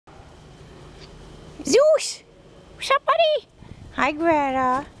Zeus! What's up, buddy? Hi,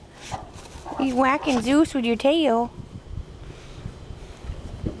 Greta. You whacking Zeus with your tail.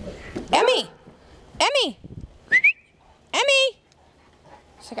 Emmy! Emmy! Emmy!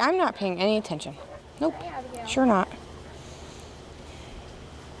 It's like, I'm not paying any attention. Nope. Sure not.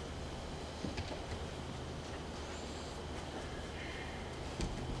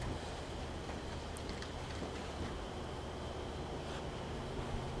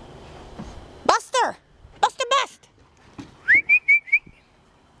 Buster! Buster Best!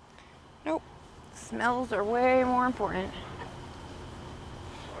 Nope. Smells are way more important.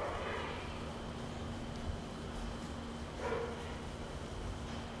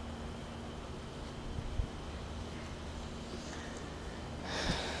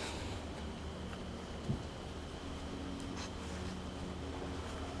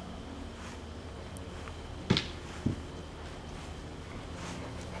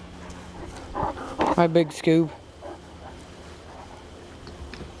 Hi, Big Scoob.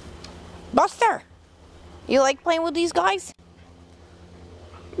 Buster! You like playing with these guys?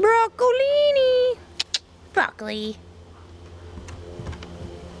 Broccolini! Broccoli.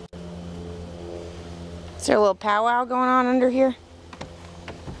 Is there a little powwow going on under here?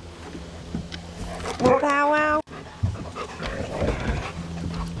 Little powwow?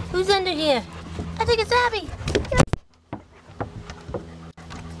 Who's under here? I think it's Abby.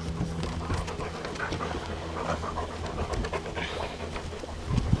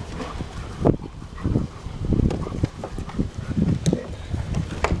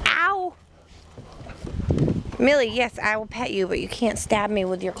 Millie, yes, I will pet you, but you can't stab me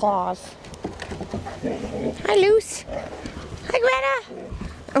with your claws. Hi, Luce. Hi, Greta.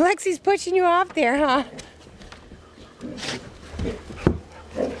 Alexi's pushing you off there, huh?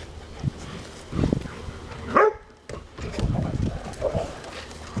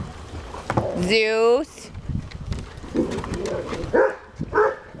 Zeus.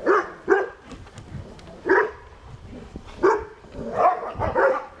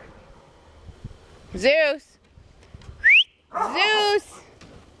 Zeus. Zeus!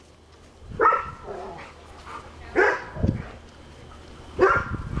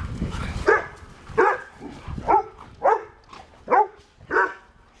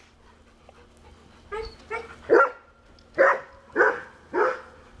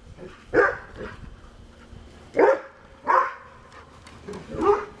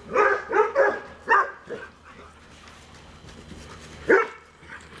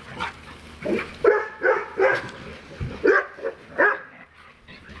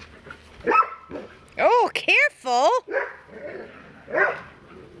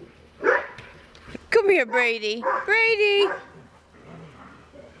 Come here, Brady. Brady!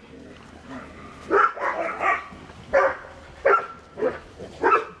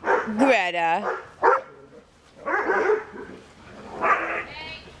 Greta.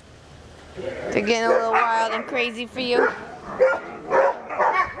 They're getting a little wild and crazy for you.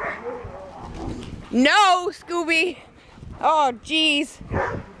 No, Scooby! Oh, jeez.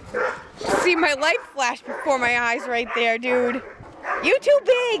 See my life flash before my eyes right there, dude. You too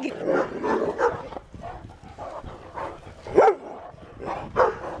big!